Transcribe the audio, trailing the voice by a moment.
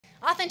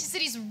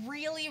Authenticity is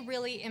really,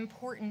 really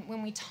important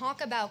when we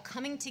talk about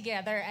coming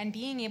together and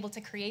being able to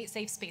create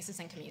safe spaces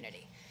and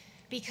community.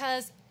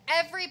 Because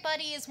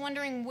everybody is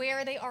wondering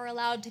where they are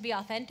allowed to be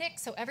authentic,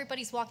 so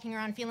everybody's walking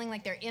around feeling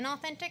like they're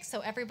inauthentic,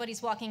 so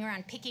everybody's walking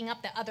around picking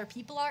up that other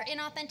people are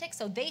inauthentic,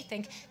 so they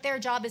think their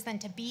job is then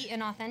to be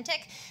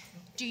inauthentic.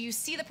 Do you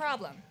see the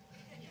problem?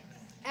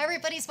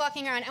 Everybody's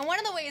walking around, and one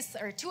of the ways,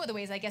 or two of the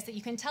ways, I guess, that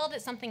you can tell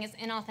that something is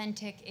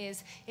inauthentic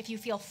is if you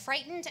feel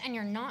frightened and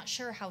you're not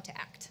sure how to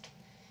act.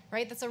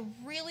 Right? That's a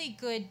really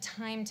good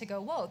time to go,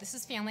 whoa, this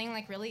is feeling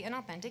like really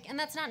inauthentic, and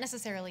that's not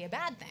necessarily a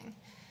bad thing.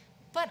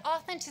 But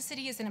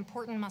authenticity is an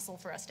important muscle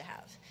for us to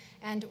have.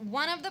 And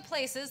one of the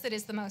places that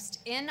is the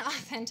most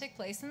inauthentic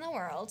place in the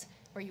world,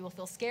 where you will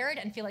feel scared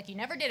and feel like you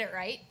never did it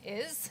right,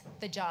 is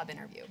the job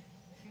interview.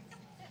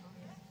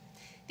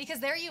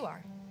 Because there you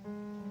are,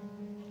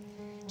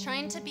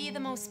 trying to be the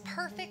most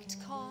perfect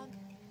cog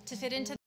to fit into